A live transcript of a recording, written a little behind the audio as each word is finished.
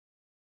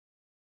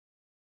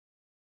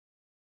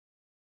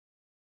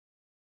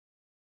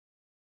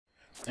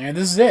And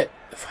this is it.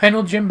 The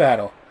final gym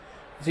battle.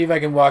 Let's see if I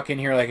can walk in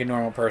here like a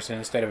normal person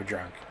instead of a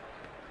drunk.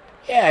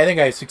 Yeah, I think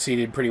I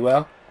succeeded pretty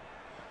well.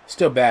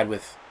 Still bad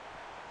with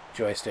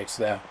joysticks,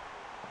 though.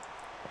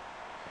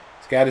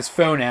 He's got his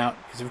phone out,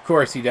 because of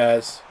course he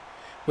does.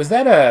 Was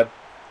that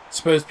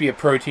supposed to be a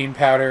protein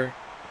powder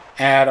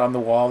ad on the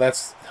wall?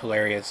 That's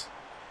hilarious.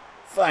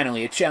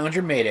 Finally, a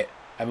challenger made it.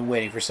 I've been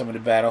waiting for someone to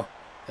battle,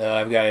 though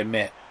I've got to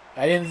admit,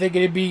 I didn't think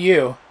it'd be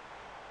you.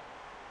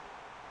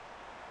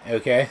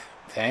 Okay,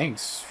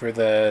 thanks for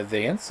the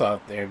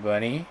insult there,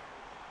 buddy.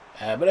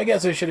 But I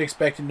guess I should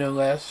expect no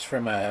less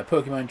from a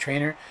Pokemon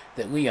trainer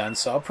that Leon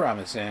saw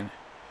promise in.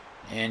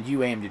 And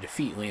you aim to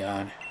defeat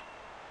Leon.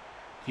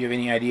 Do you have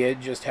any idea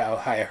just how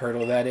high a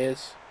hurdle that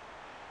is?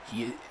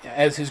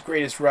 As his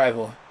greatest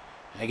rival,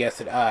 I guess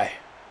that I,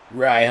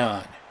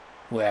 Raihan,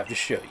 will have to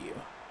show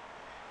you.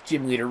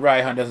 Gym leader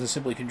Raihan doesn't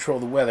simply control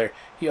the weather,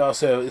 he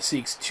also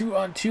seeks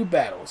 2-on-2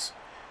 battles.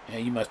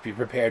 You must be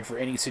prepared for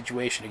any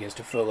situation against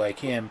a foe like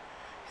him.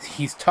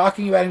 He's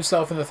talking about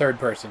himself in the third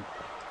person.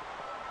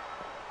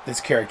 This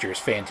character is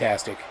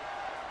fantastic.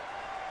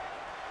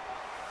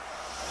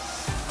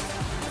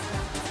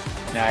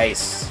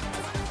 Nice.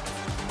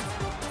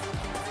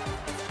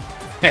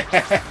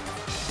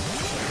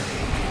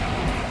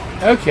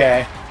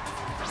 Okay.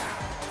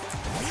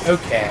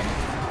 Okay.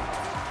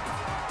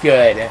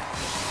 Good.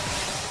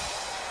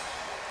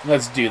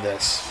 Let's do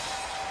this.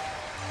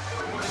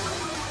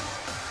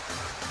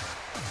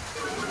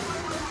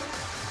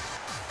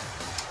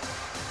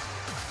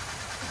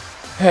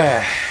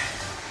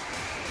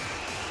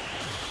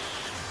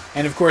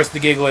 And of course the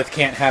Gigalith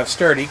can't have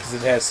Sturdy because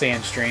it has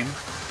Sandstream.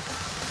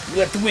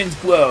 Let the winds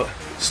blow.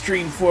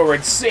 Stream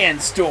forward,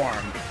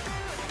 Sandstorm.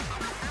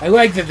 I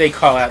like that they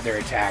call out their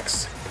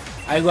attacks.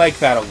 I like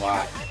that a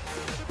lot.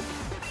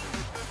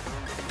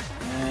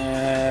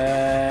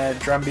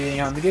 Drum beating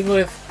on the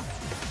Gigalith.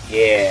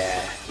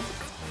 Yeah.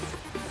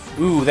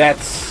 Ooh,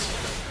 that's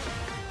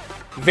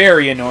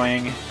very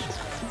annoying.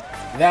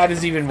 That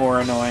is even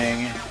more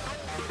annoying.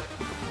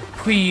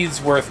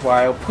 Please,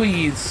 Worthwhile,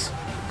 please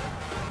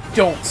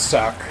don't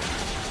suck.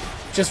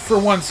 Just for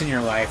once in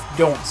your life,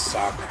 don't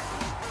suck.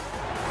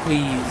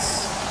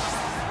 Please.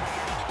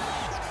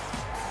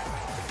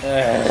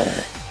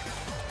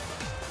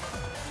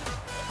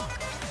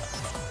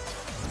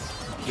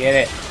 Get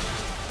it.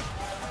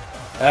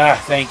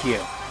 Thank you.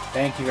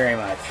 Thank you very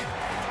much.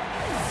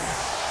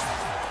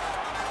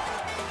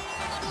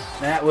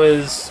 That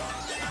was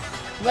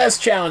less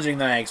challenging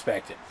than I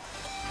expected.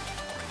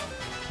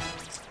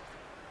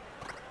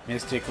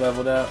 Mystic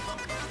leveled up.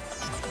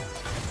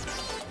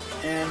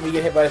 And we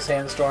get hit by a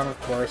sandstorm,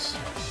 of course.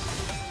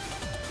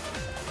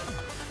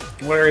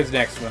 What are his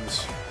next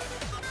ones?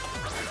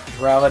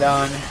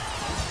 Dralodon.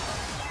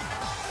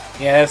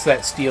 Yeah, that's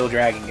that steel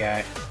dragon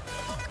guy.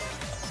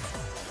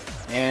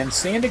 And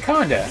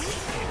Sandaconda.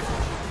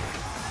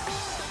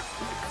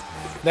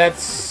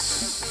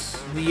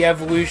 That's the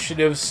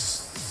evolution of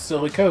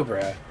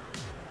Silicobra,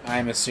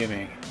 I'm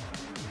assuming.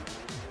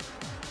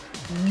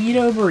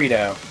 Neato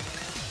Burrito.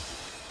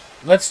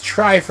 Let's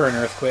try for an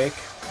earthquake.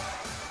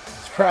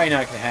 It's probably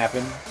not going to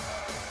happen.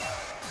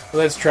 But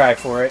let's try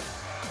for it.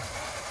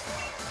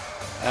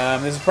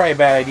 This is probably a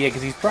bad idea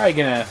because he's probably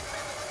going to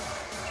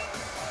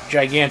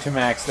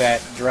Gigantamax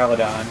that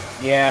Dralodon.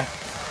 Yeah.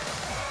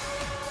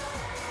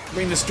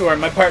 Bring the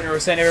storm. My partner will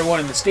send everyone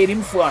in the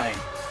stadium flying.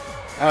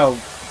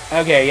 Oh,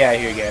 okay, yeah,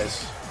 here he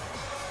goes.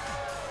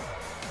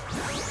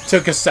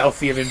 Took a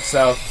selfie of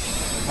himself.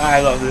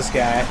 I love this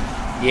guy.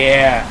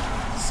 Yeah.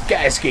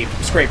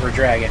 Skyscraper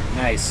Dragon.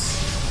 Nice.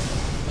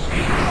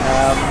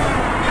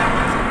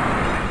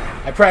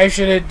 I probably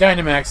should have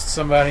Dynamaxed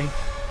somebody.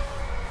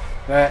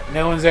 But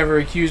no one's ever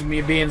accused me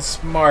of being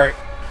smart.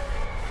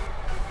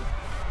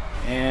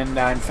 And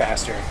I'm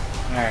faster.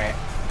 Alright.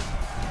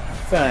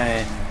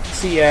 Fun.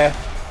 See ya.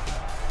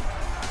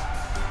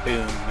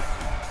 Boom.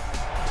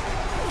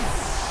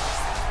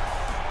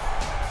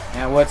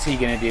 Now what's he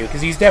gonna do?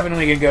 Because he's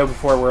definitely gonna go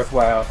before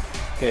Worthwhile.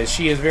 Because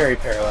she is very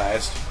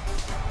paralyzed.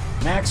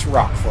 Max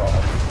Rockfall.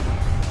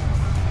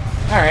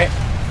 Alright.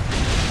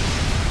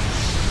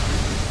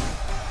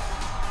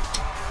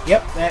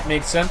 Yep, that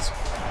makes sense.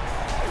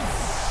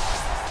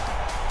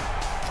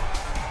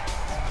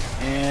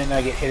 And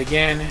I get hit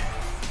again.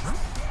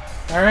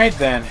 Alright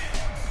then.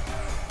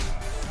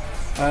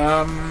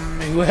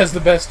 Who has the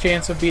best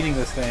chance of beating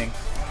this thing?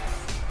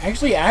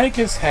 Actually,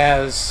 Atticus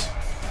has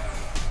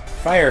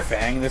Fire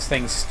Fang. This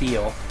thing's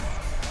steel.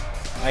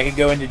 I could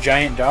go into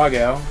Giant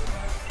Doggo.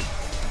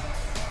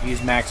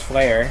 Use Max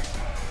Flare.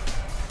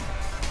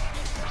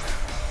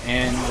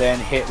 And then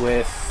hit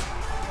with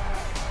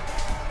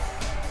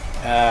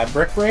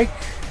Brick Break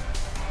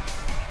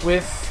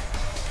with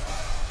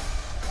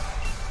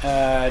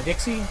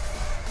Dixie.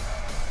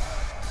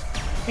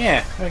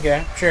 Yeah,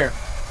 okay, sure.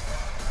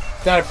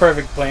 It's not a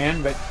perfect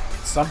plan, but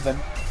it's something.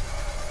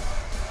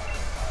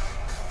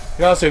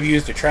 Could also have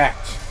used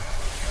Attract.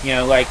 You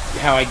know, like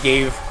how I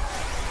gave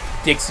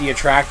Dixie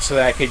Attract so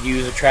that I could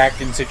use Attract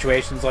in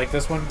situations like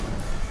this one.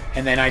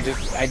 and then I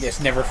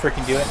just never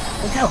freaking do it.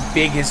 Look how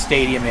big his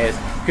stadium is,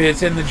 because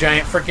it's in the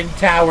giant freaking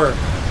tower.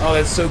 Oh,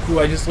 that's so cool.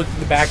 I just looked at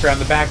the background.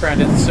 The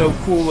background is so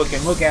cool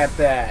looking. Look at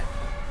that.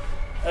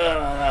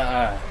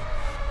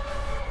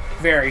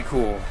 Very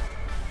cool.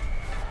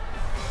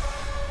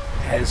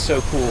 That is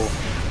so cool.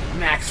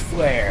 Max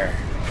Flare.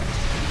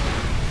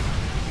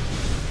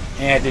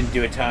 Yeah, it didn't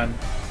do a ton.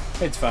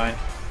 It's fine.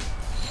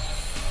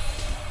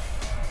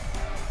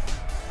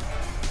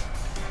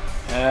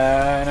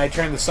 And I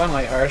turned the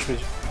sunlight harsh,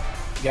 which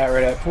got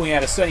rid of pulling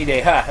out a sunny day.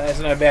 Ha! That's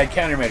not a bad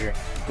countermeasure.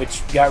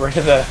 Which got rid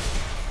of the.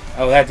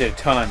 Oh, that did a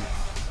ton.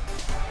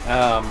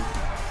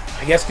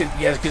 I guess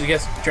because I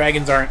guess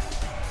dragons aren't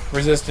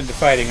resistant to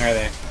fighting, are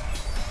they?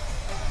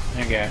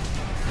 Okay.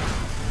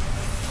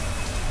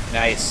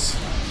 Nice.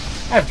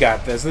 I've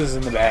got this. This is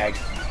in the bag.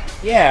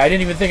 Yeah, I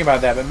didn't even think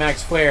about that, but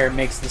Max Flare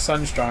makes the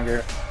sun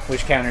stronger,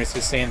 which counters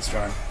his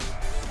sandstorm.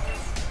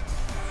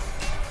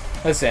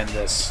 Let's end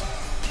this.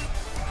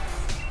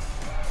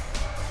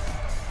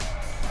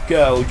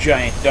 Go,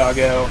 giant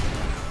doggo.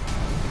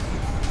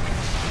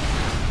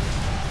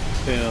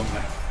 Boom.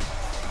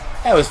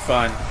 That was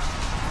fun.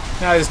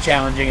 Not as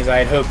challenging as I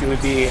had hoped it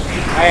would be.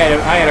 I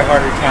had a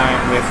harder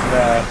time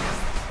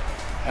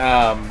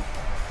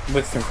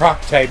with the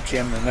rock type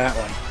gym than that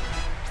one,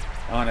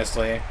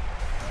 honestly.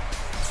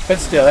 But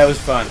still, that was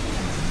fun.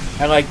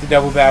 I liked the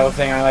double battle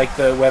thing. I liked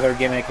the weather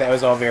gimmick. That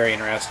was all very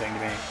interesting to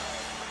me.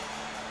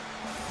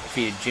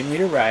 Defeated Gym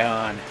Leader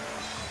Rhian.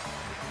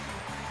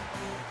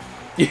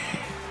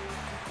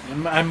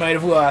 I might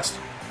have lost,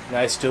 but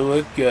I still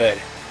look good.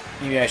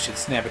 Maybe I should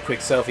snap a quick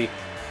selfie.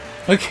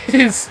 Look at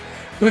his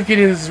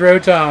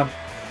Rotom.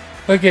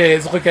 Look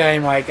at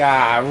him like,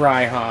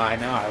 Rhian.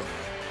 Oh,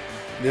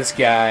 this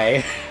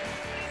guy.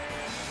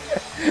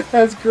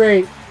 That's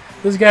great.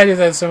 This guy just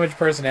has so much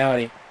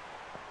personality.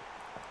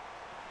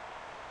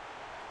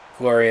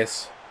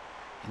 Glorious.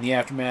 In the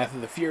aftermath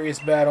of the furious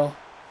battle,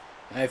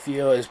 I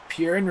feel as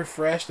pure and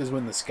refreshed as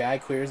when the sky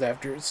clears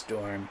after a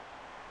storm.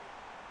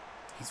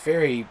 He's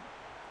very,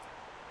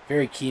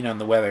 very keen on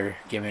the weather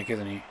gimmick,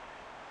 isn't he?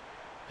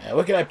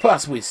 What could I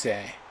possibly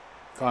say?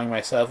 Calling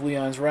myself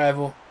Leon's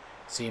rival,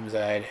 seems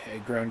I'd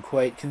grown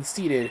quite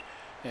conceited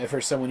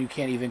for someone who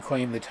can't even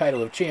claim the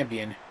title of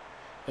champion.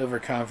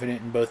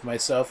 Overconfident in both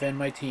myself and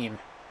my team.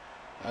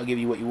 I'll give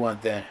you what you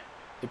want then.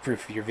 The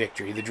proof of your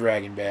victory, the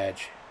dragon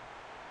badge.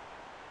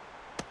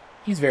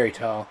 He's very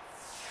tall.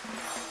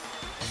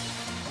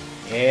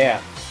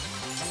 Yeah.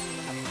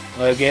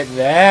 Look at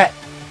that.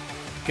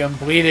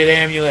 Completed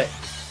amulet.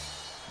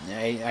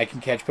 I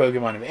can catch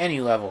Pokemon of any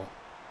level.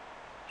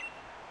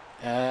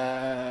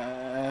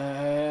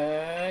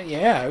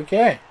 Yeah,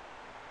 okay.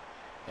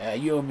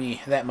 You owe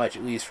me that much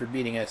at least for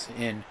beating us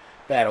in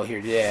battle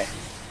here today.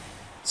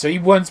 So he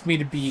wants me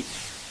to beat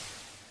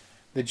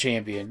the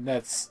champion.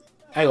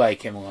 I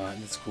like him a lot.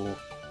 That's cool.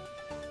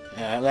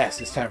 At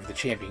last, it's time for the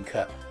Champion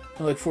Cup.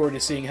 I look forward to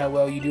seeing how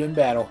well you do in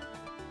battle.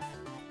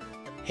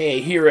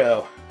 Hey,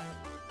 Hiro.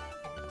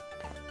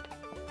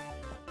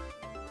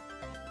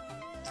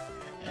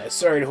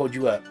 Sorry to hold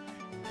you up,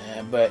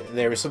 but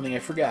there was something I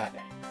forgot.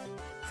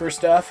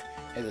 First off,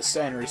 as a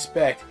sign of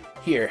respect,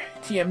 here,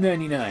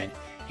 TM99.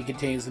 It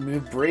contains the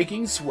move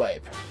Breaking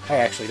Swipe. I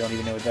actually don't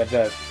even know what that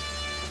does.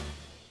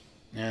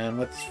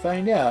 Let's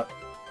find out.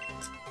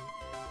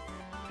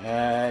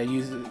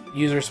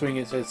 User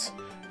swings its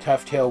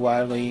tough tail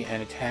wildly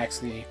and attacks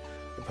the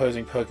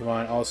opposing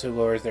Pokemon, also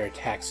lowers their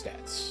attack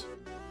stats.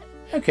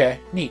 Okay,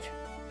 neat.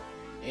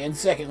 And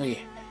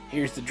secondly,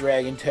 here's the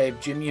Dragon-type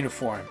gym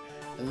uniform,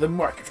 the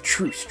mark of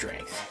true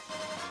strength.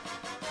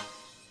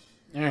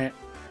 Alright,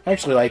 I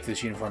actually like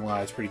this uniform a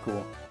lot, it's pretty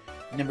cool.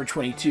 Number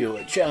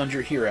 22,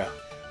 Challenger Hiro.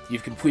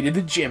 You've completed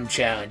the gym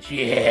challenge,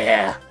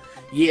 yeah!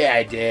 Yeah,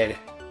 I did.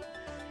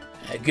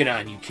 Good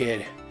on you,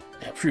 kid.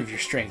 Now prove your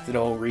strength to the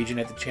whole region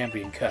at the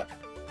Champion Cup.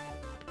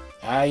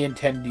 I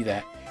intend to do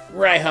that.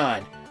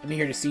 Rhian, I'm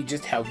here to see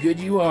just how good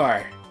you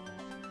are.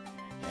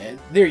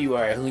 There you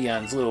are,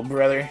 Leon's little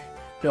brother.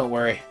 Don't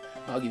worry,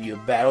 I'll give you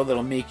a battle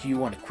that'll make you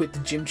want to quit the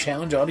gym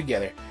challenge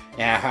altogether.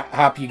 Nah,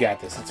 Hop, you got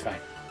this, it's fine.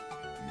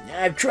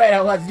 I've tried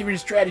out lots of different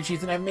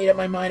strategies and I've made up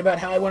my mind about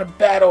how I want to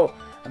battle.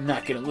 I'm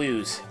not gonna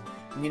lose.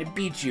 I'm gonna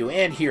beat you,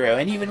 and Hiro,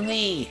 and even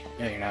Lee.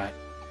 No, you're not.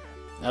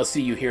 I'll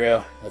see you,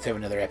 Hiro. Let's have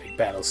another epic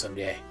battle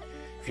someday.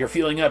 If you're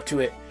feeling up to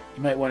it,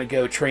 you might want to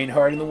go train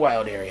hard in the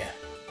wild area.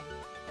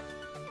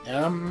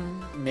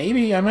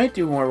 Maybe I might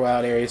do more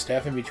wild area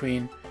stuff in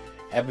between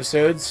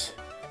episodes.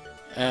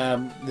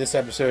 This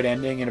episode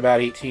ending in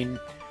about 18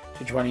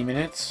 to 20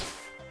 minutes.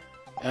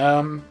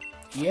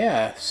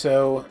 Yeah,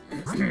 so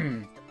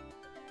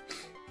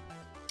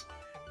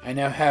I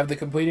now have the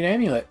completed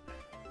amulet.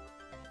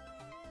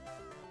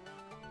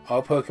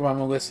 All Pokemon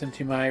will listen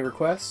to my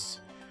requests,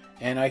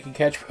 and I can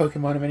catch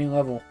Pokemon of any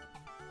level.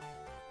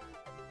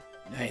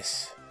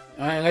 Nice.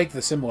 I like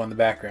the symbol on the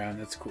background.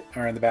 That's cool.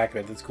 Or on the back of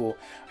it. That's cool.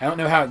 I don't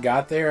know how it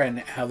got there and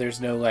how there's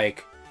no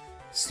like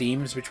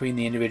seams between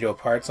the individual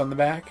parts on the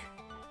back.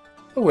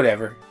 But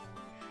whatever.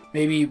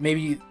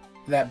 Maybe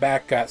that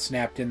back got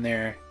snapped in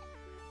there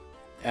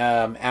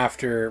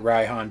after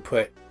Raihan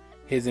put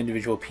his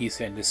individual piece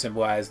in to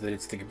symbolize that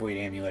it's the complete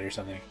amulet or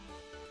something.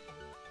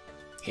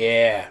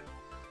 Yeah.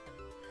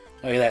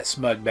 Look at that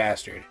smug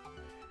bastard.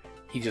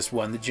 He just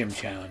won the gym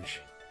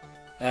challenge.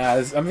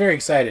 I'm very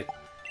excited.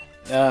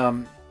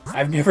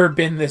 I've never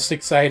been this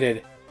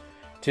excited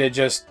to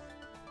just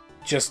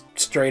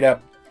straight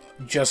up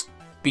just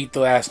beat the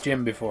last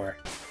gym before.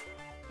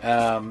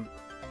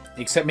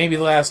 Except maybe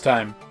the last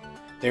time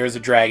there was a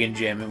dragon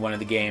gym in one of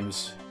the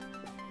games.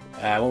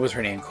 What was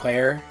her name?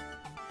 Claire?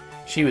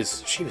 She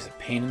was a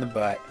pain in the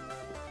butt.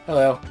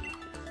 Hello.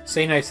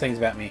 Say nice things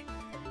about me.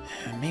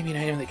 Maybe an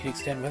item that could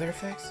extend weather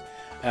effects?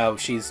 Oh,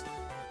 she's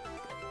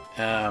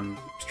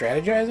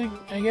strategizing,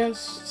 I guess?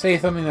 Say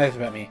something nice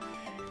about me.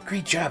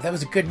 Great job, that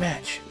was a good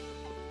match.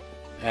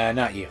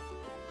 Not you.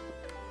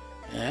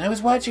 I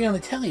was watching on the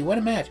telly, what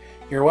a match.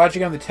 You're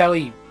watching on the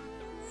telly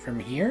from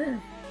here?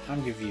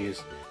 I'm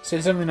confused.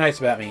 Say something nice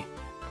about me.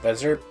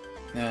 Buzzer.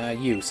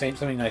 You, say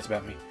something nice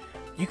about me.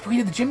 You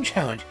completed the gym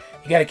challenge.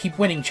 You gotta keep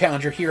winning,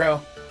 Challenger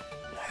Hiro.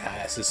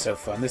 This is so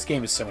fun. This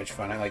game is so much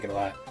fun. I like it a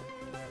lot.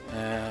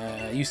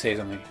 You say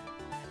something.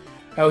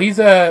 Oh, he's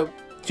a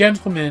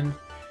gentleman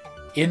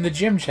in the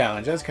gym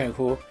challenge. That's kind of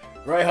cool.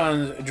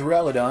 Raihan's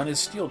Duraludon is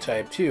steel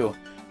type, too.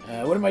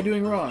 What am I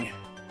doing wrong?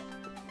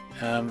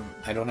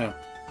 I don't know.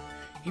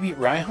 You beat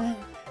Raihan?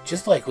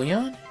 Just like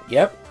Leon?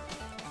 Yep.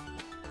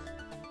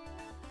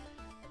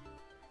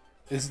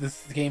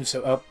 This game's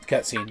so... Oh,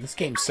 cutscene. This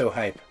game's so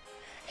hype.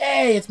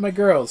 Hey, it's my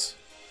girls.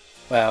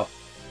 Well,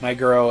 my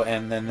girl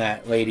and then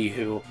that lady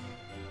who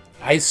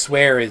I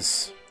swear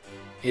is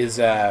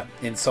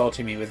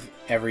insulting me with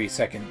every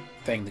second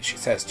thing that she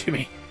says to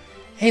me.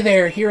 Hey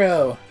there,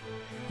 Hiro.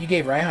 You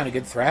gave Raihan a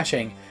good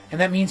thrashing, and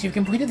that means you've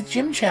completed the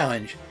gym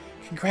challenge.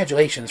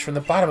 Congratulations from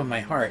the bottom of my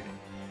heart.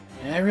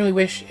 And I really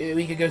wish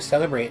we could go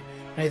celebrate,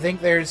 and I think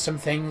there's some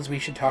things we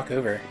should talk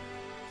over.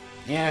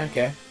 Yeah,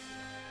 okay.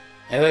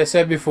 As I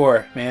said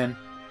before, man,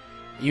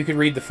 you could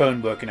read the phone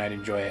book and I'd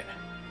enjoy it.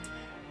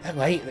 That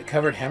light that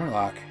covered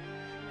Hammerlock,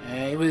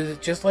 it was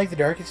just like the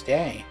darkest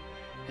day,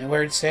 and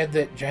where it said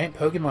that giant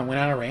Pokemon went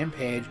on a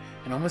rampage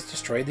and almost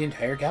destroyed the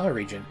entire Galar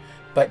region,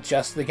 but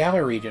just the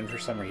Galar region for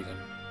some reason.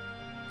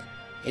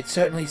 It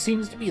certainly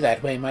seems to be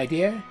that way, my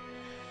dear.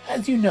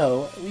 As you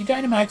know, we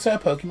Dynamax our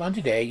Pokemon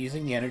today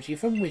using the energy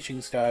from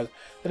wishing stars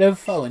that have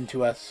fallen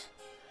to us.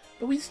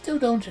 But we still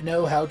don't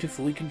know how to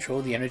fully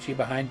control the energy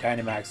behind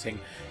Dynamaxing,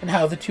 and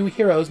how the two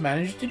heroes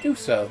managed to do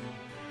so.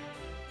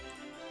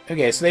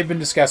 Okay, so they've been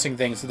discussing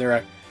things, so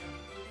they're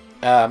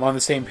on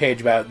the same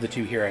page about the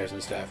two heroes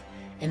and stuff.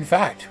 In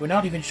fact, we're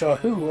not even sure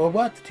who or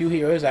what the two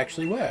heroes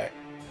actually were.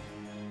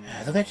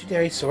 The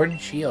legendary Sword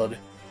and Shield.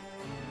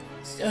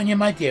 Sonia,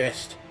 my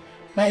dearest,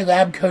 my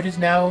lab coat is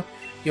now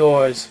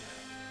yours.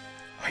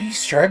 Are you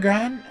sure,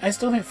 Gran? I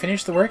still haven't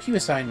finished the work you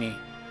assigned me.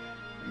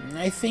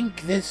 I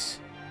think of this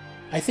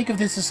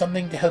as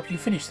something to help you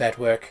finish that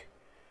work.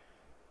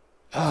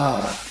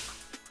 Oh,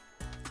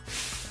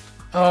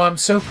 I'm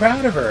so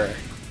proud of her.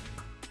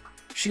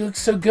 She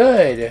looks so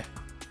good.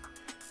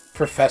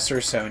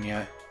 Professor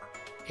Sonia.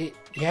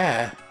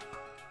 Yeah.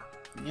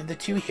 And the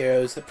two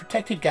heroes that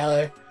protected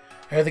Galar,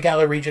 or the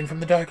Galar region from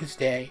the darkest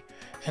day,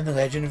 and the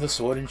legend of the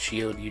Sword and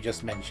Shield you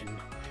just mentioned.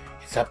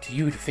 It's up to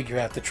you to figure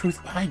out the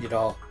truth behind it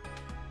all.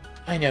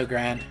 I know,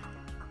 Gran.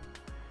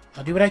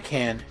 I'll do what I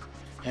can.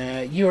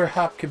 You or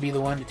Hop could be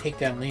the one to take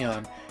down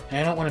Leon, and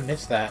I don't want to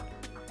miss that.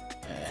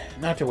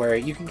 Not to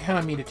worry, you can count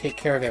on me to take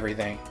care of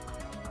everything.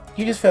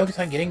 You just focus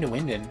on getting to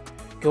Winden.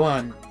 Go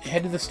on,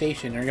 head to the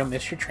station or you'll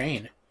miss your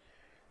train.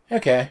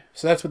 Okay,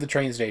 so that's what the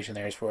train station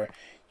there is for.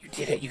 You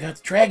did it, you got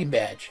the Dragon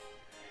Badge.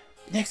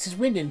 Next is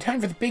Winden,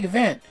 time for the big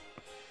event.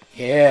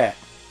 Yeah.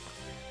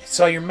 I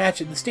saw your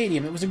match at the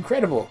stadium, it was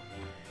incredible.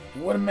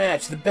 What a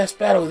match, the best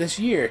battle of this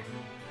year.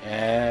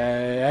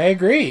 I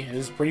agree, it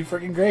was pretty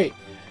freaking great.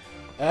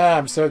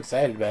 I'm so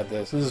excited about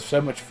this. This is so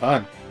much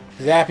fun.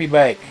 Zappy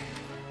Bike.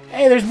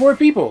 Hey, there's more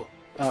people.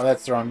 Oh,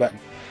 that's the wrong button.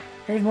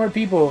 There's more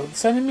people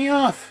sending me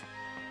off.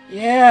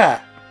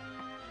 Yeah.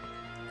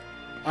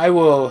 I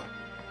will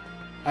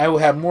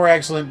have more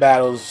excellent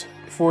battles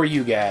for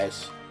you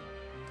guys.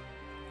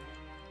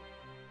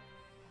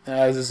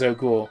 This is so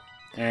cool.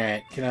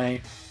 Alright, can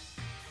I...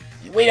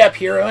 Wait up,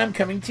 Hiro, I'm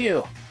coming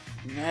too.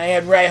 I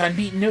had Raihan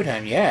beat in no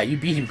time. Yeah, you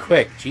beat him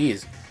quick.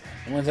 Jeez.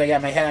 And once I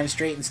got my head on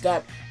straight and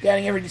stopped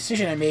doubting every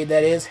decision I made,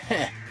 that is.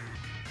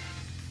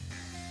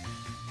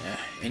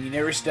 And you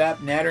never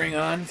stopped nattering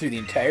on through the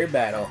entire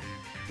battle.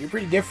 You're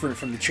pretty different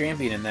from the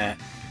champion in that,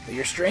 but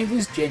your strength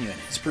is genuine,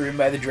 as proven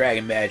by the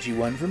Dragon Badge you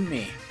won from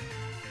me.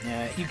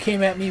 You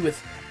came at me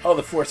with all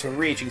the force of a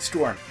raging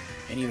storm,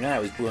 and even I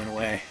was blown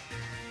away.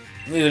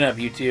 Listen up,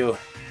 you two.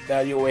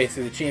 Got your way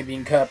through the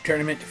Champion Cup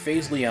tournament to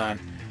face Leon.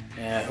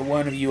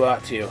 One of you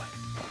ought to.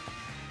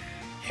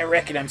 I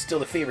reckon I'm still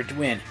the favorite to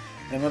win,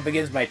 but I'm up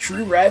against my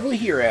true rival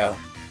Hiro,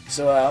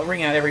 so I'll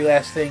wring out every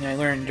last thing I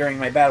learned during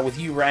my battle with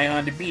you,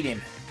 Raihan, to beat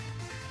him.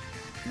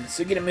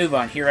 So get a move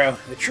on, Hiro.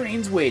 The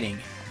train's waiting.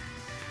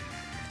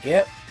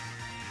 Yep.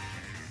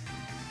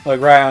 Look,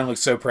 Raihan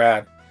looks so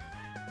proud.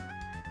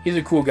 he's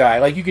a cool guy.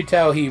 Like, you could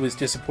tell he was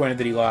disappointed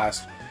that he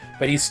lost,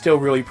 but he's still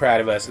really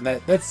proud of us,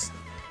 and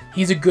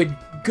he's a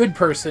good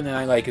person, and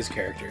I like his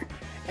character.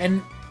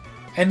 And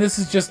this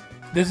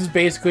is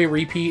basically a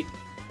repeat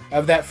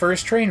of that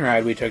first train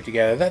ride we took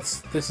together.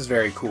 This is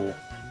very cool.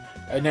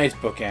 A nice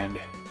bookend.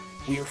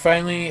 We are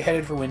finally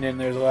headed for Wyndham.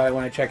 There's a lot I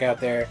want to check out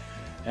there.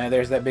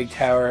 There's that big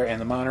tower and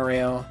the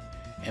monorail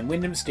and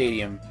Wyndham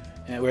Stadium,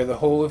 where the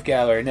whole of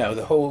Galar, no,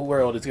 the whole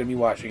world is going to be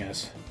watching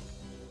us.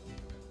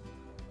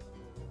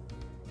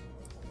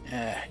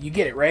 You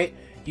get it, right?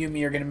 You and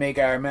me are going to make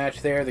our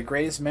match there the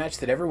greatest match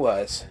that ever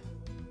was.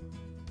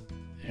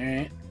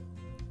 Alright.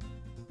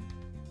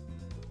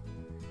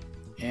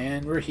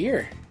 And we're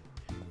here.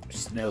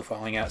 Snow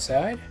falling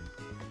outside.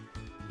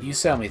 You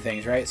sell me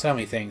things, right? Sell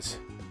me things.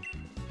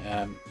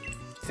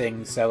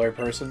 Thing seller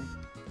person.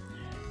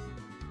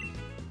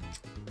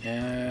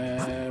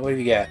 What have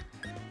you got?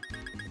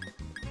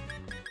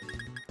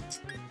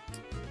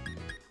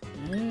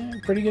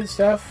 Pretty good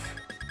stuff.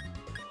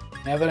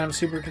 Now that I'm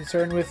super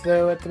concerned with,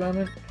 though, at the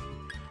moment.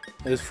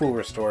 Those full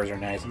restores are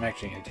nice. I'm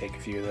actually going to take a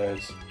few of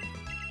those.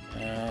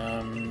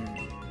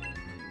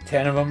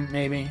 10 of them,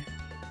 maybe.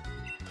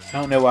 I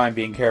don't know why I'm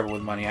being careful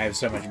with money. I have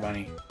so much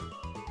money.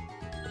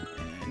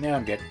 No,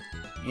 I'm good.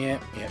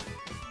 Yep.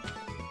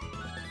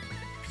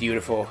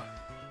 Beautiful.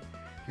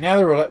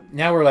 Now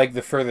we're like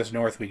the furthest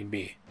north we can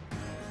be.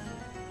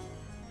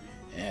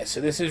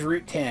 So this is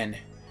Route 10.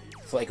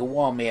 It's like a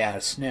wall made out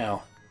of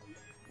snow.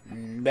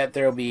 Bet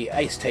there'll be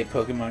ice-type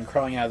Pokemon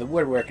crawling out of the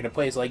woodwork in a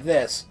place like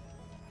this.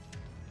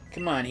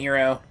 Come on,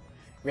 Hiro.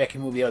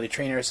 Reckon we'll be able to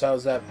train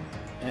ourselves up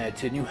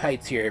to new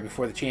heights here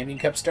before the Champion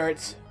Cup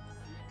starts?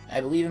 I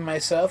believe in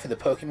myself and the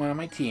Pokemon on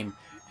my team,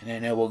 and I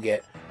know we'll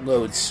get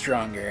loads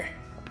stronger.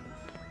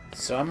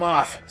 So I'm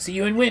off. See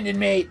you in Wyndham,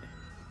 mate!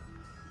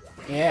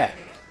 Yeah.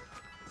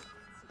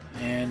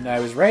 And I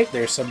was right.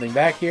 There's something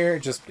back here.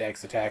 Just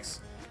X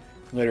attacks.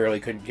 Literally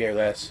couldn't care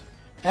less.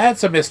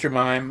 That's a Mr.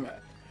 Mime.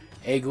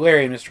 A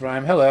Galarian Mr.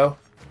 Mime. Hello.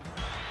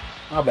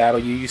 I'll battle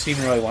you. You seem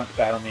to really want to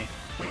battle me.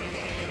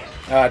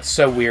 Oh, it's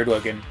so weird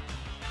looking.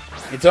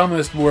 It's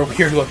almost more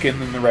weird looking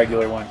than the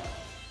regular one.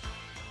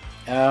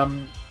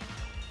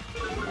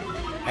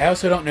 I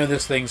also don't know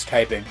this thing's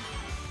typing.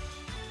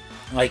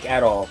 Like,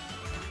 at all.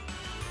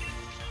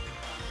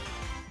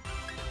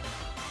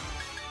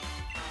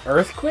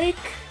 Earthquake?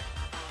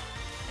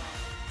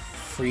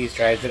 Freeze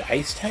dry. Is it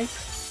ice type?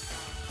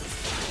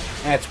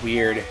 That's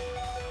weird.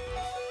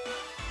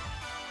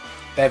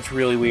 That's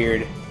really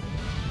weird.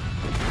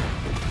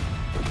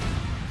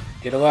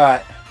 Did a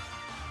lot.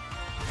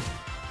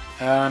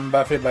 I'm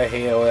buffeted by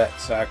hail. That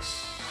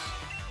sucks.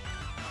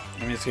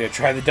 I'm just gonna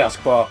try the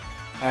Dusk Ball.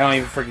 I don't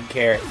even freaking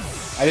care.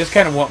 I just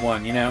kind of want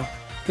one, you know?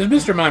 Because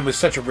Mr. Mime was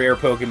such a rare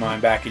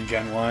Pokemon back in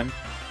Gen 1.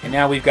 And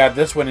now we've got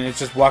this one and it's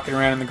just walking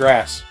around in the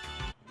grass.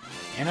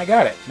 And I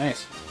got it.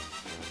 Nice.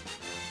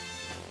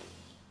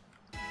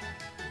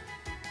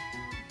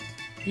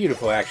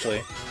 Beautiful,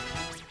 actually.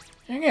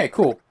 Okay,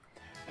 cool.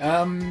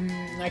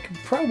 I could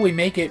probably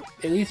make it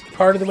at least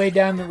part of the way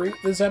down the route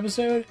this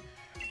episode.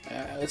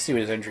 Let's see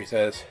what his entry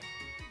says.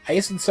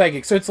 Ice and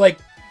Psychic. So it's like...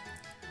 I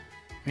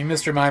mean,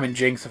 Mr. Mime and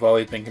Jinx have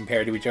always been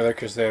compared to each other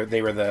because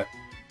they were the,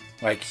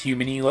 like,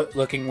 human-y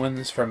looking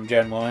ones from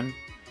Gen 1.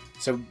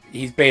 So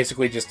he's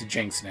basically just a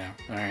Jinx now.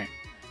 Alright.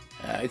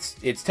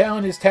 Its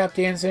talent is tap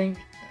dancing.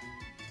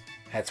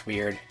 That's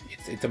weird.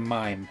 It's a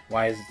mime.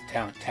 Why is its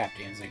talent tap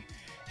dancing?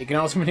 It can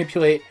also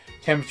manipulate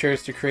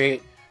temperatures to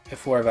create a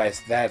floor of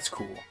ice. That's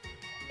cool.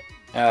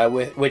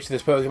 With which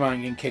this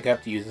Pokemon can kick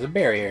up to use as a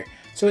barrier.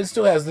 So it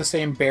still has the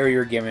same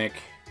barrier gimmick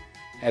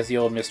as the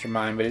old Mr.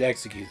 Mime, but it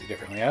executes it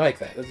differently. I like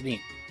that. That's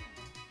neat.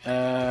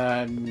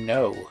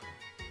 No.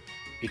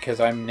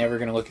 Because I'm never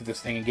going to look at this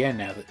thing again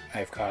now that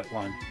I've caught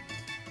one.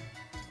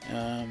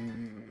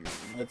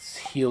 Let's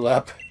heal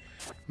up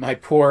my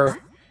poor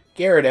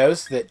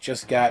Gyarados that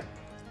just got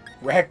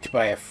wrecked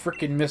by a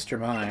frickin' Mr.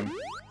 Mime.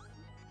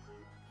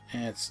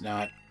 It's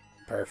not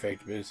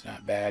perfect, but it's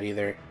not bad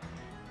either.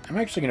 I'm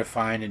actually going to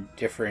find a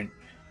different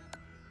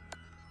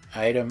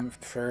item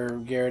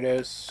for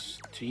Gyarados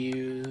to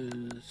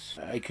use.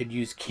 I could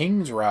use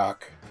King's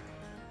Rock,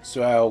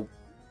 so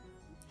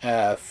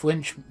I'll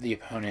flinch the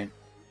opponent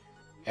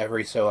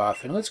every so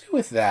often. Let's go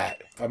with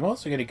that. I'm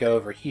also going to go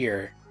over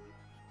here.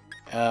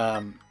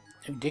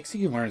 Dixie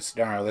can learn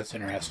Snarl. That's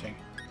interesting.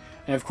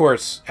 And of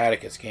course,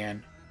 Atticus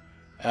can.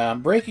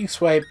 Breaking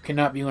Swipe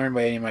cannot be learned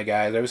by any of my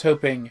guys. I was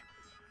hoping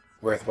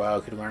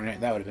Worthwhile could learn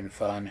it. That would have been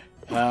fun.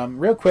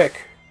 Real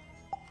quick,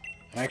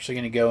 I'm actually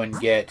going to go and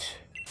get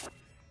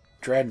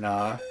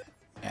Dreadnought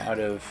out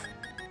of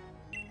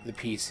the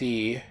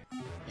PC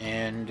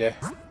and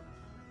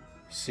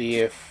see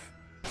if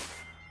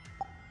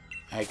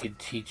I could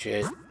teach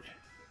it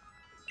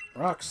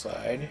Rock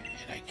Slide,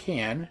 and I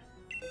can.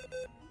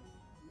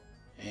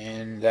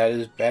 And that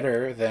is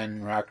better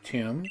than Rock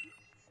Tomb,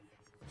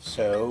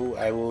 so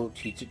I will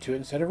teach it to it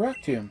instead of Rock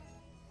Tomb.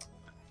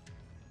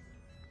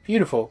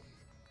 Beautiful.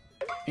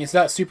 I mean, it's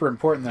not super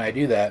important that I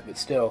do that, but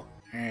still.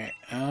 Alright,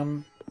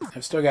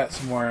 I've still got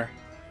some more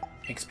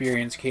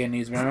experience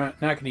candies, but I'm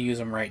not going to use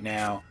them right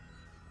now.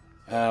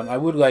 I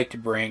would like to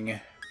bring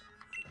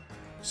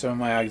some of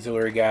my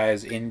auxiliary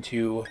guys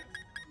into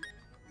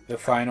the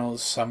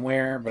finals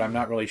somewhere, but I'm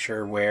not really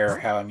sure where or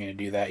how I'm going to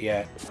do that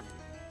yet.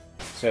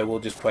 So we'll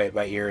just play it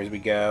by ear as we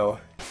go.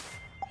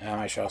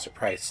 I shall also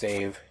probably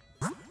save.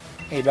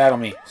 Hey, battle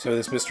me, so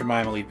this Mr.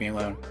 Mime will leave me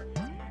alone.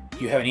 Do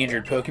you have any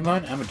injured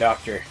Pokemon? I'm a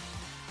doctor.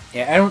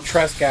 Yeah, I don't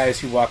trust guys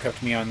who walk up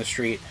to me on the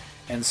street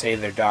and say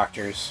they're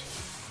doctors.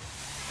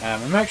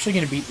 I'm actually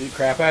going to beat the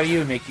crap out of you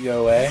and make you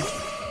go away.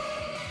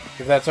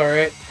 If that's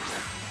alright.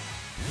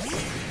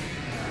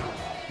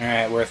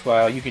 Alright,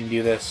 Worthwhile, you can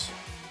do this.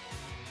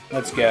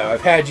 Let's go.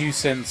 I've had you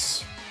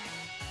since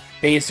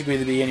basically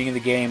the beginning of the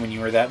game when you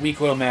were that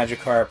weak little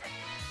Magikarp.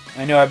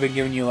 I know I've been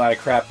giving you a lot of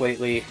crap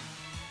lately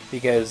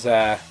because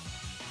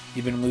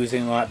you've been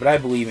losing a lot, but I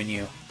believe in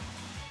you.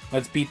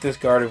 Let's beat this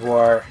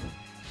Gardevoir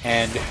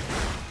and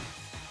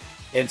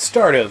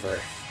start over.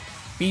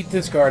 Beat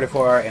this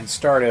Gardevoir and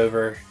start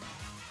over.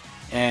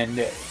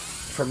 And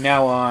from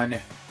now on,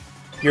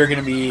 you're going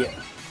to be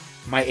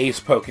my ace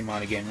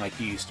Pokemon again like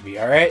you used to be,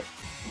 alright?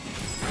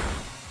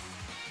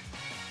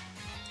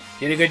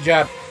 Did a good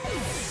job.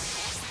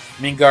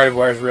 I mean,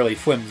 Gardevoir is really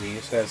flimsy,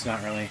 so that's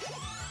not really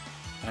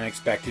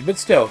unexpected. But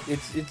still,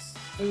 it's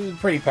a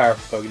pretty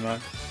powerful Pokemon.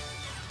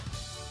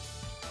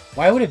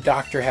 Why would a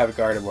doctor have a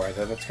Gardevoir,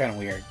 though? That's kind of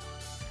weird.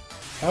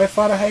 Have I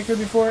fought a hiker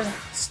before?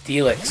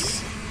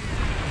 Steelix.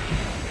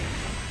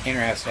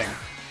 Interesting.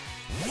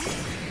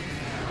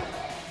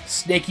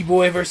 Snaky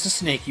Boy versus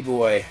Snaky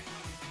Boy.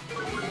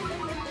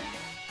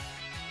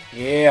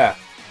 Yeah.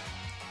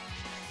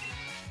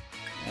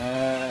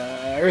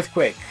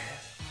 Earthquake.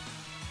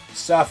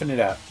 Soften it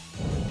up.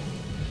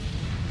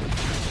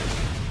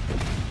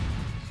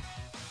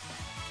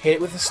 Hit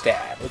it with a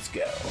stab. Let's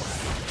go.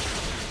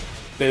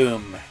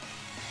 Boom.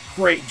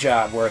 Great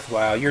job,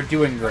 Worthwhile. You're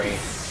doing great.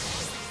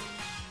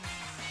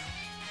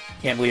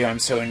 Can't believe I'm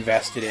so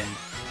invested in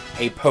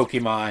a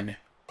Pokemon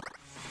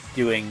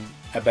doing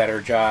a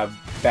better job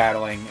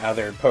battling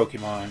other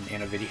Pokemon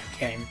in a video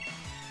game.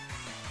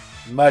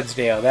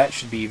 Mudsdale, that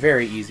should be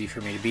very easy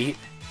for me to beat.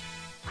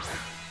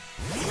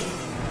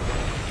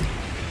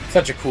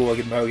 Such a cool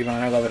looking Pokemon,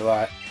 I love it a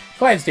lot.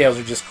 Clydesdales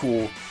are just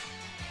cool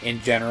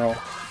in general.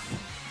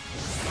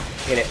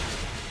 Hit it.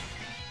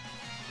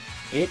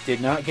 It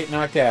did not get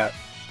knocked out.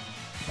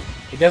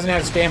 It doesn't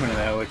have stamina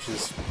though, which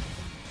is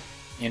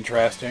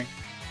interesting.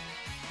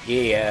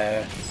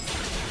 Yeah.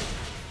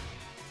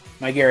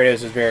 My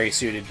Gyarados is very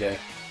suited to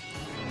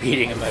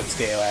beating a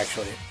Mudsdale,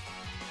 actually.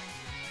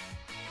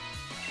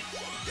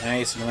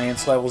 Nice, and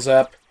Lance levels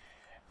up.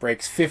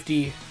 Breaks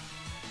 50.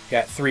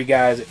 Got 3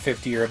 guys at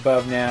 50 or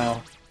above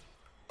now.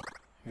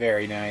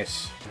 Very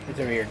nice. Get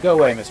over here. Go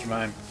away, Mr.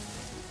 Mime.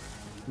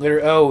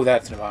 Oh,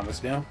 that's an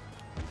Abomasnow.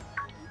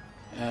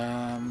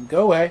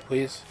 Go away,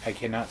 please. I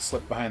cannot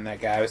slip behind that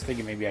guy. I was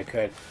thinking maybe I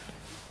could.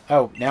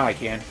 Oh, now I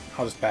can.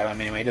 I'll just battle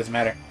him anyway. It doesn't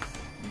matter.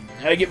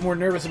 I get more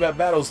nervous about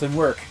battles than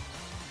work.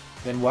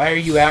 Then why are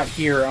you out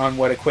here on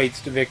what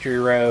equates to Victory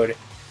Road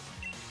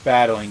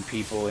battling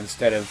people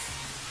instead of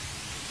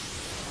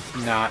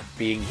not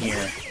being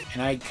here?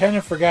 And I kind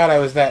of forgot I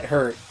was that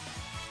hurt.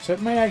 So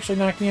it might actually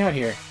knock me out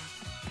here.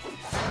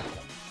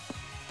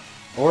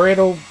 Or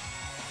it'll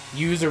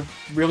use a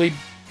really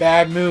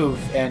bad move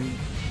and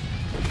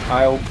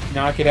I'll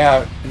knock it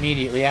out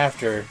immediately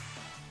after.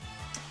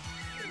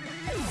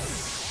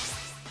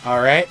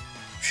 Alright,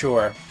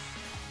 sure.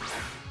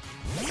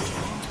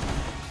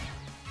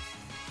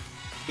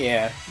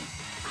 Yeah.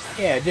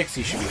 Yeah,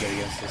 Dixie should be good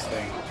against this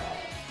thing.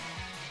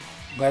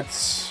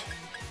 Let's...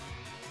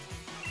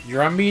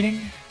 Drum beating?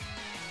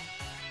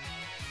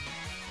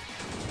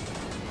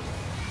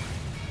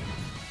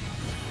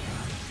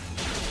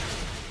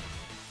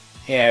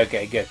 Yeah,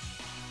 okay, good.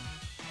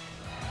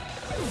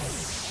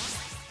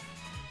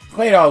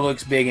 Claydol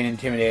looks big and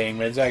intimidating,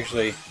 but it's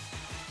actually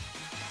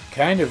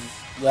kind of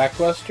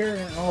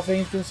lackluster, all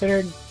things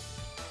considered.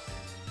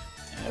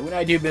 When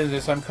I do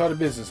business, I'm called a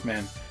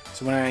businessman.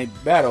 So when I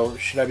battle,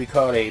 should I be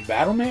called a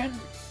battleman?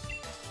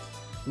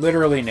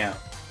 Literally, no.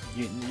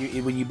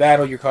 When you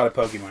battle, you're called a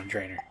Pokemon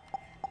trainer.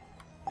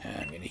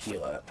 I'm going to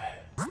heal up.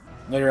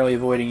 Literally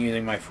avoiding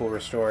using my full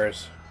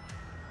restores.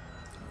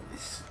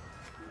 It's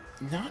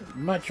not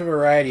much of a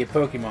variety of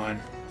Pokemon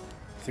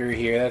through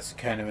here. That's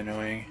kind of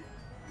annoying.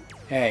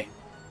 Hey,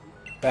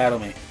 battle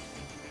me.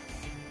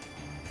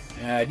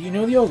 Do you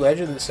know the old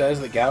legend that says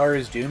that Galar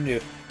is doomed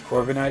to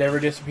Corviknight ever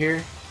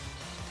disappear?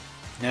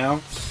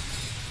 No?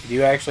 Do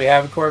you actually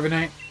have a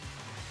Corviknight?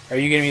 Are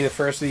you going to be the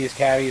first of these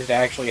caddies to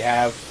actually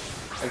have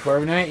a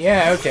Corviknight?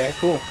 Yeah, okay,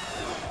 cool.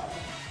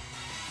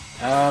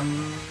 Yeah.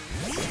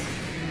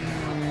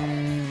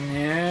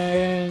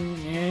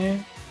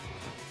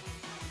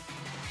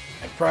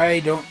 I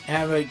probably don't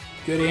have a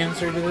good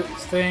answer to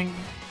this thing.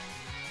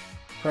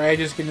 Probably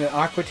just going to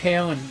Aqua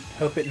Tail and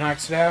hope it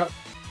knocks it out.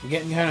 I'm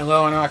getting kind of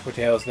low on Aqua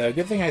Tails, though.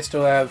 Good thing I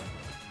still have...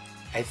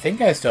 I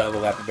think I still have a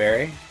Leppa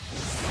Berry.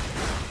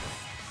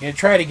 I'm going to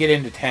try to get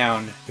into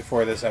town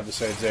before this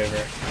episode's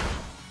over.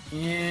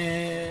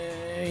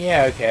 Yeah,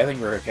 Yeah, okay, I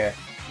think we're okay.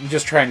 I'm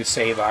just trying to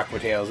save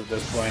Aquatails at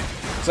this point.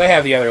 Because I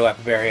have the other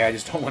Leopard Berry, I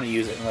just don't want to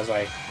use it unless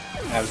I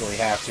absolutely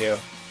have to.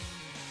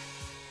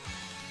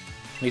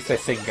 At least I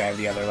think I have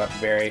the other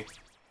Leopard Berry.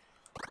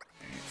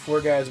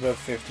 4 guys above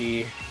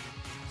 50.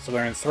 So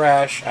learn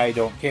Thrash, I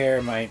don't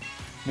care, my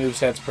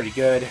moveset's pretty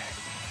good.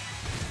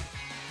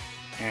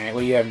 Alright,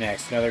 what do you have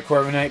next? Another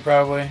Corviknight,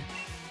 probably?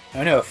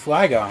 Oh no, a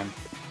Flygon.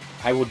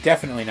 I will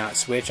definitely not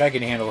switch, I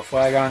can handle a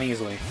Flygon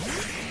easily.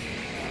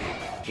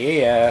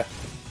 Yeah.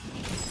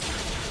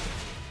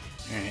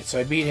 Alright, so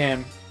I beat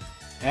him.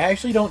 I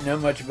actually don't know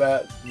much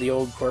about the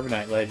old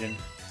Corviknight legend.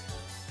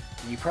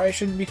 You probably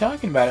shouldn't be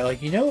talking about it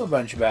like you know a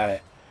bunch about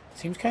it.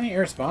 Seems kind of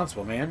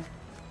irresponsible, man.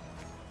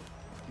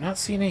 I'm not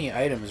seeing any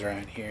items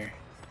around here.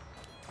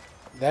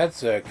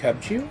 That's a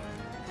Cubchoo,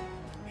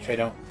 which I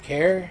don't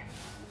care.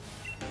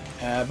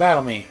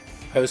 Battle me,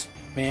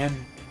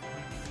 Postman.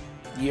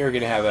 You're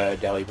gonna have a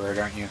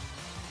Delibird, aren't you?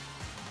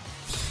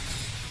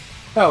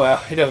 Oh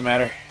well, it doesn't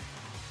matter.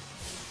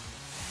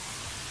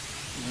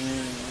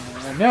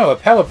 No, a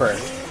Pelipper.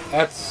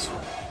 That's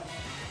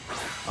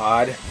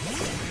odd.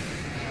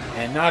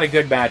 And not a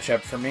good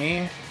matchup for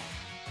me.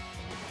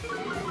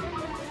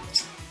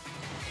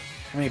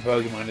 How many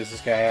Pokemon does this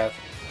guy have?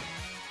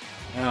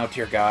 Oh,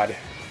 dear God.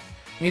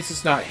 At least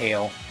it's not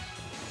Hail.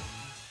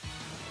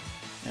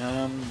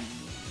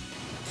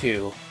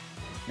 2.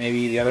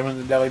 Maybe the other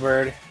one's a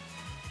Delibird.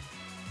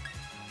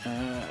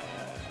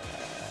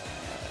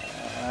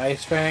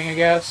 Ice Fang, I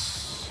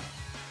guess.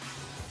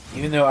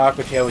 Even though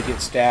Aquatail would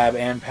get Stab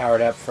and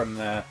powered up from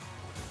the...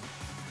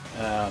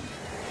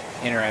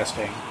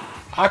 interesting.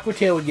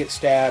 Aquatail would get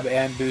Stab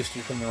and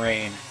boosted from the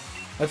rain.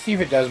 Let's see if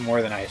it does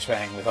more than Ice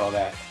Fang with all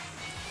that.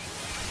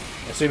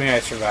 Assuming I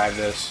survive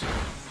this.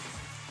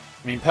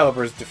 I mean,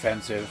 Pelipper's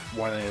defensive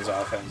more than it is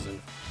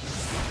offensive.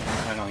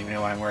 I don't even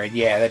know why I'm worried.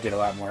 Yeah, that did a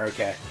lot more.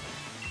 Okay.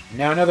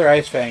 Now another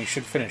Ice Fang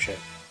should finish it.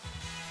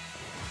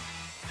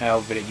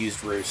 Oh, but it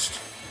used Roost.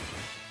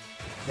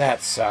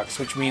 That sucks,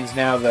 which means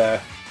now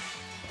the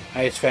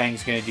Ice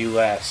Fang's going to do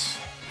less.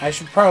 I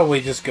should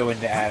probably just go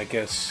into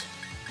Atticus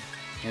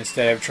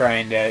instead of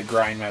trying to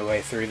grind my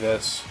way through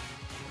this.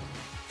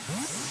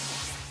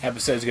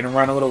 Episode's going to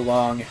run a little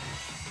long.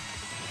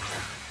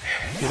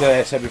 Because as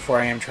I said before,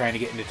 I am trying to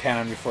get into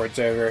town before it's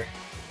over.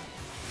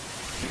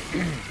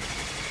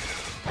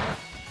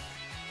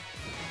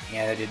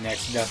 Yeah, that did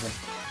next to nothing.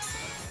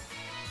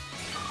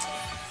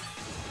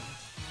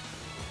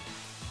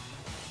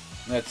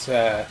 Let's,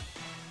 yeah,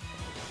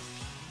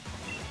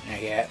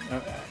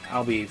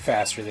 I'll be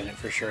faster than it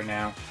for sure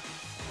now.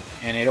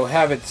 And it'll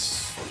have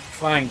its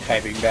flying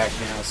typing back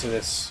now, so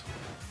this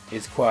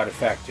is quad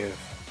effective.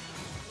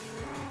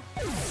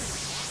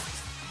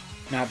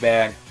 Not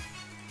bad.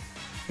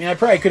 I mean, I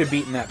probably could have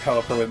beaten that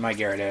Pelipper with my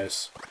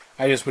Gyarados.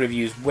 I just would have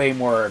used way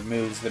more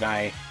moves than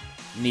I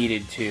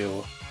needed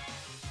to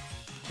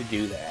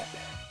do that.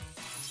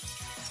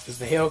 Does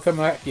the hail come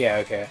back? Yeah,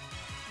 okay.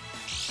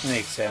 It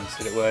makes sense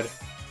that it would.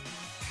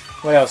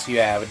 What else do you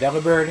have? A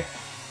Delibird?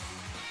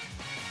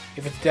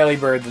 If it's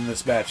Delibird, then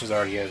this match is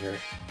already over.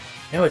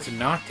 No, it's a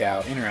knocked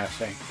out.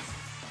 Interesting.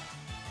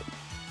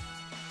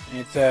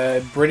 It's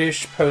a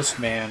British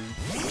postman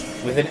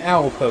with an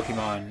owl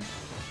Pokemon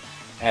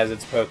as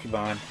its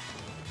Pokemon.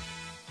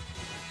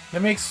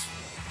 That makes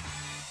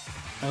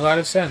a lot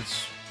of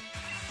sense,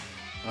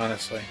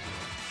 honestly.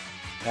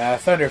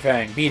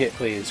 Thunderfang, beat it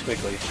please,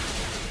 quickly.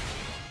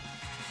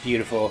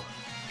 Beautiful.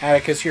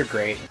 Atticus, you're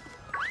great.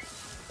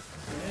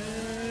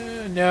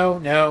 No,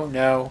 no,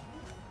 no.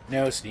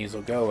 No,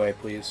 Sneasel, go away,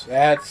 please.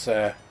 That's,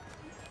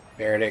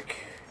 Baradic.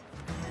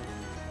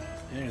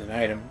 There's an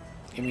item.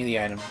 Give me the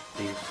item,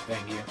 please.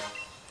 Thank you.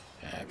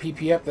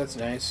 PP up, that's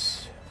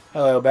nice.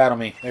 Hello, battle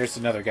me. There's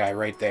another guy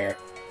right there.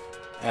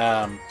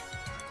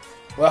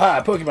 Well,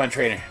 ha, Pokemon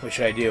Trainer. What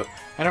should I do?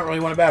 I don't really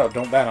want to battle.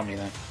 Don't battle me,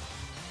 then.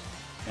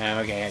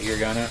 Okay, you're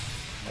gonna.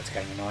 That's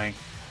kind of annoying.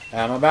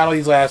 I'll battle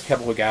these last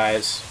couple of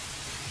guys.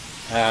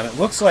 It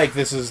looks like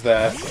this is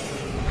the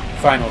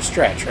final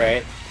stretch,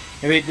 right?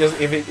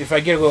 If I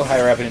get a little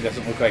higher up and it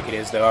doesn't look like it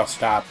is, though, I'll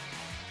stop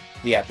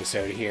the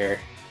episode here.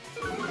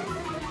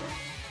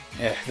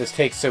 Ugh, this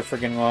takes so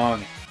friggin'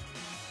 long.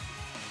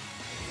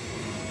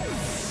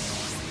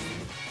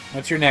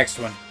 What's your next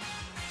one?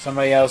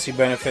 Somebody else who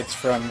benefits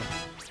from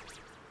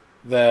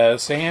the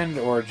sand,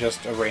 or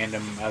just a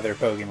random other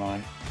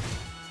Pokemon?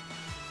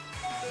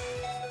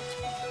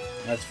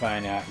 Let's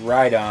find out.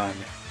 Rhydon.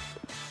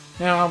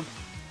 No, I'll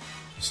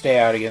stay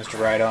out against a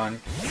Rhydon.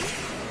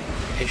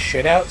 It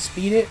should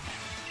outspeed it.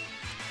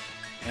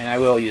 And I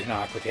will use an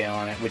Aquatail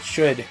on it, which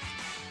should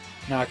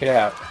knock it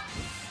out.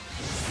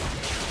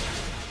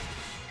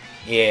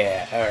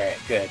 Yeah, alright,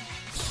 good.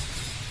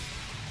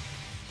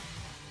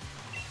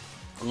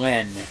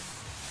 Glenn.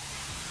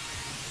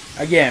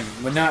 Again,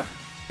 would not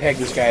peg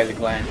this guy as a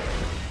Glenn.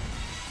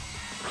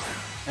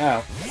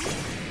 Oh.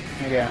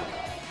 Okay.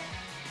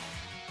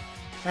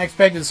 I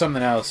expected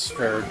something else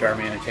for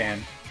Darmanitan.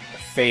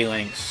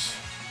 Phalanx.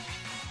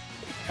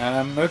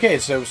 Okay,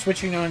 so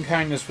switching to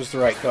Unkindness was the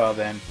right call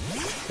then.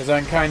 Because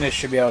Unkindness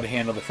should be able to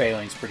handle the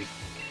Phalanx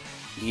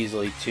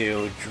Easily,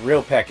 too.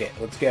 Drill peck it.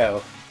 Let's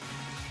go.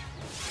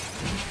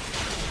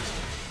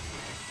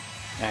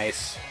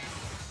 Nice.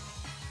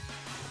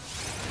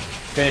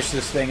 Finish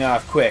this thing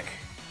off quick.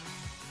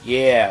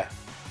 Yeah.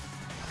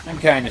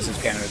 Unkindness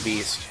is kind of a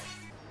beast.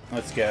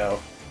 Let's go.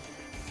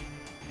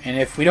 And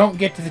if we don't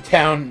get to the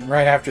town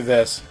right after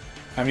this,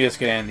 I'm just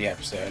going to end the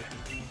episode.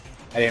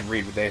 I didn't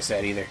read what they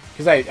said either,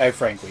 because I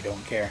frankly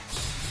don't care.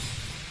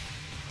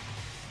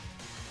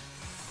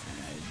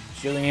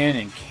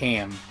 Jillian and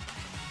Cam.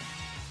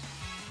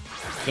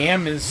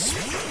 Cam is,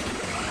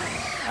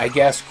 I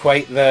guess,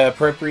 quite the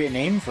appropriate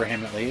name for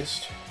him, at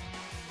least.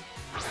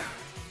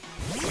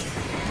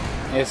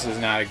 This is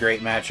not a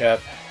great matchup.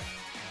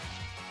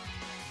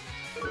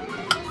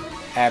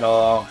 At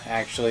all,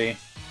 actually.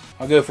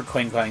 I'll go for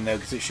Quinn, though,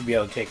 because it should be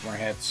able to take more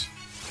hits.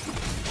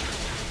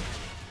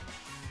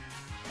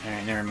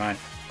 Alright, never mind.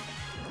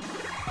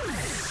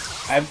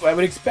 I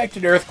would expect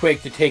an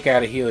Earthquake to take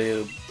out a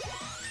Helio.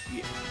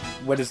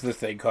 What is this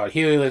thing called?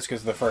 Heliolisk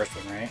is the first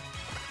one, right?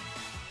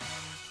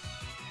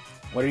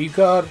 What are you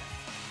called?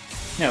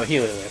 No,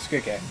 Heliolisk,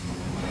 okay.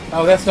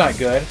 Oh, that's not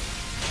good.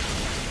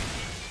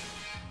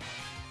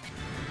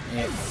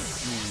 Yeah.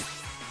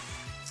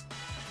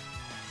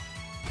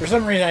 For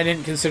some reason, I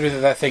didn't consider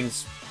that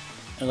thing's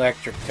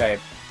electric type.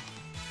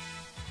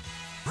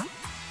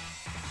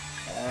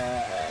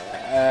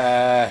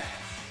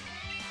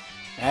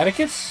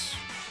 Atticus?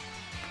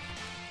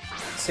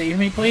 Save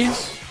me,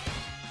 please?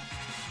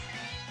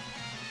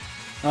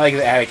 I like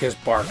that Atticus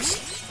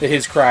barks. That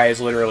his cry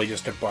is literally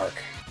just a bark.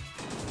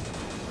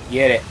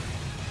 Get it.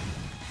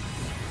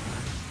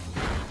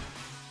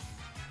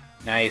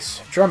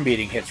 Nice. Drum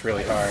beating hits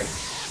really hard.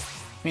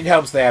 I mean, it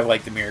helps they have,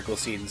 like, the Miracle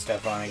Seed and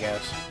stuff on, I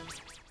guess.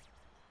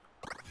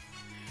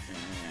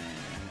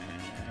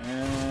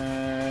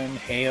 And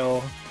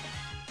hail.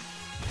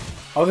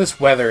 All this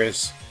weather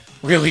is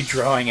really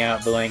drawing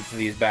out the length of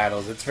these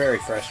battles. It's very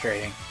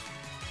frustrating.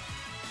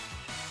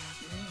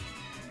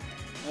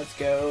 Let's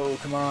go.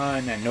 Come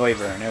on. And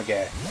Noivern.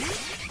 Okay.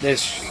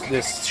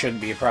 This shouldn't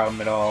be a problem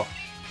at all.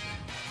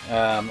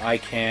 I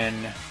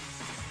can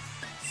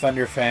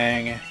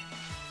Thunderfang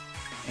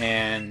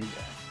and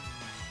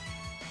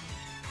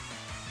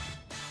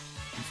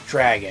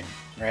Dragon,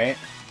 right?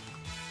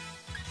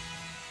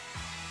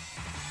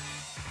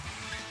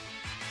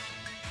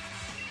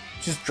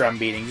 Just drum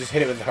beating. Just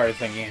hit it with the hardest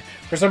thing you can.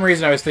 For some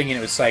reason, I was thinking it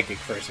was Psychic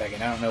for a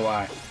second. I don't know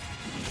why.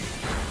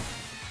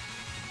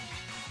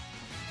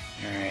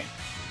 Alright.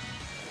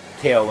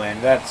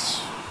 Tailwind.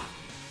 That's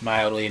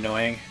mildly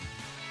annoying.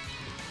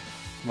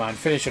 Come on,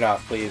 finish it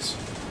off, please.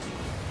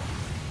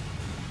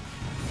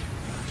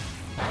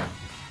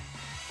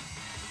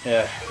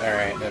 Ugh,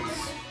 alright,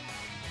 that's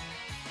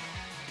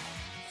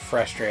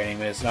frustrating,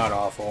 but it's not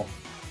awful.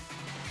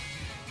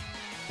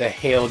 The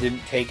hail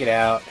didn't take it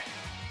out,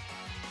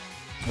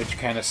 which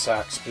kind of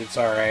sucks, but it's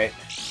alright.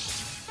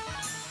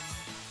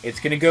 It's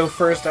going to go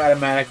first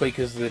automatically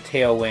because of the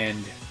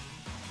tailwind,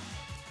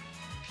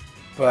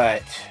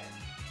 but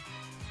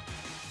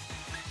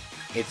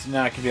it's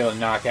not going to be able to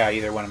knock out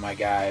either one of my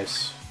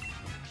guys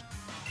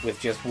with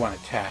just one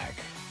attack.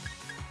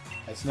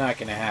 That's not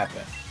going to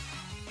happen.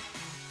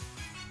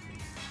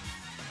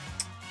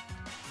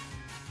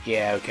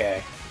 Yeah,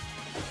 okay.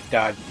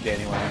 Dodged it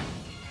anyway.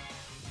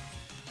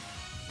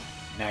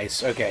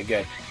 Nice. Okay,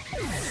 good.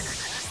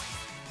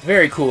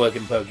 Very cool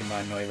looking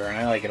Pokemon, Noivern.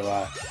 I like it a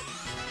lot.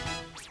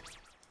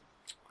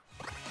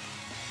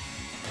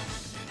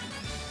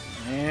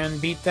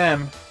 And beat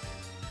them.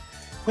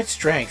 With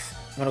strength.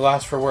 I'm at a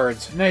loss for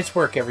words. Nice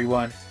work,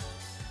 everyone.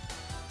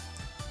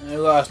 I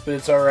lost, but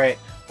it's alright.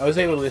 I was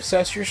able to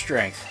assess your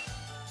strength.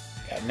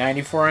 Got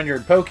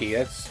 9,400 Poke.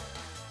 That's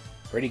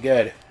pretty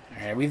good.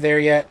 Alright, are we there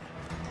yet?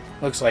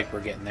 Looks like we're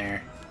getting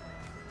there.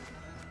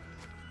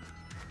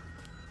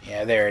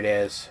 Yeah, there it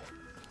is.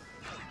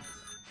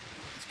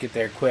 Let's get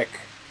there quick.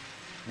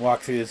 Walk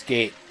through this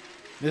gate.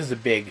 This is a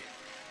big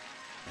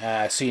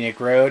scenic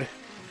road.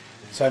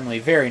 Suddenly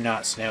very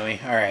not snowy.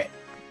 Alright.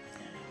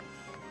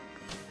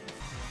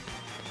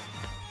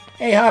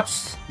 Hey,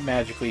 Hop's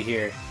magically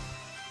here.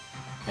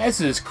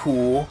 This is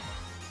cool.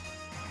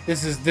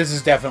 This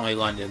is definitely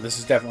London. This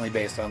is definitely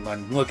based on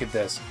London. Look at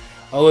this.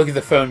 Oh, look at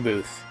the phone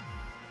booth.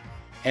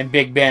 And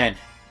Big Ben.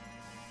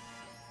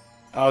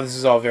 Oh, this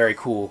is all very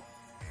cool.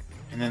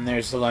 And then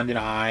there's the London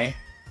Eye.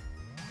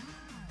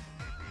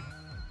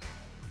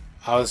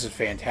 Oh, this is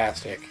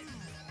fantastic.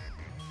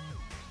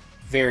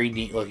 Very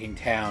neat looking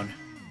town.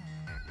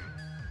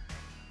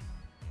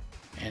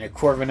 And a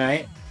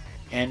Corviknight.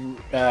 And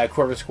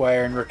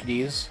Corvisquire and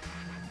Rookidee.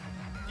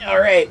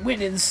 Alright,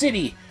 Winden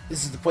City!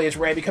 This is the place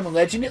where I become a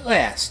legend at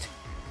last.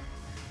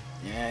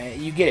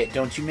 You get it,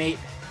 don't you, mate?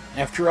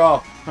 After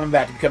all, I'm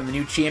about to become the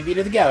new champion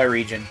of the Galar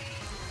region.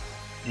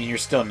 I mean, you're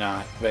still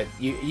not, but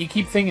you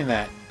keep thinking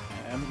that.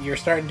 You're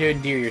starting to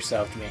endear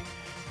yourself to me.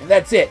 And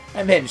that's it.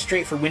 I'm heading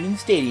straight for Winden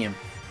Stadium.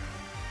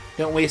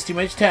 Don't waste too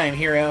much time,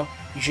 Hiro.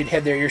 You should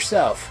head there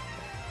yourself.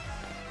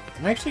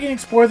 I'm actually going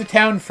to explore the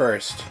town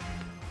first.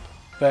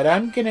 But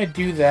I'm going to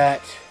do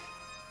that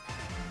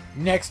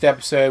next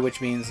episode,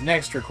 which means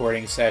next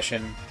recording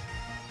session.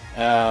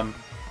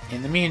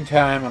 In the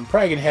meantime, I'm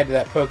probably going to head to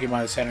that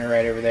Pokemon Center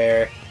right over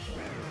there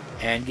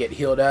and get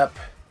healed up.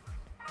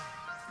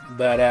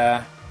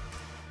 But,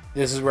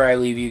 this is where I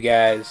leave you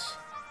guys.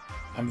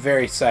 I'm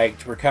very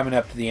psyched. We're coming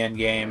up to the end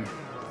game.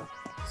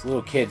 These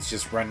little kids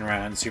just running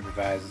around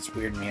unsupervised. It's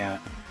weirding me out.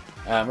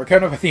 We're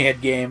coming up with the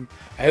end game.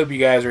 I hope you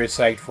guys are as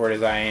psyched for it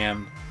as I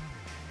am.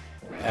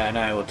 And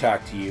I will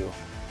talk to you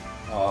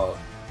all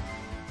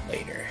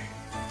later.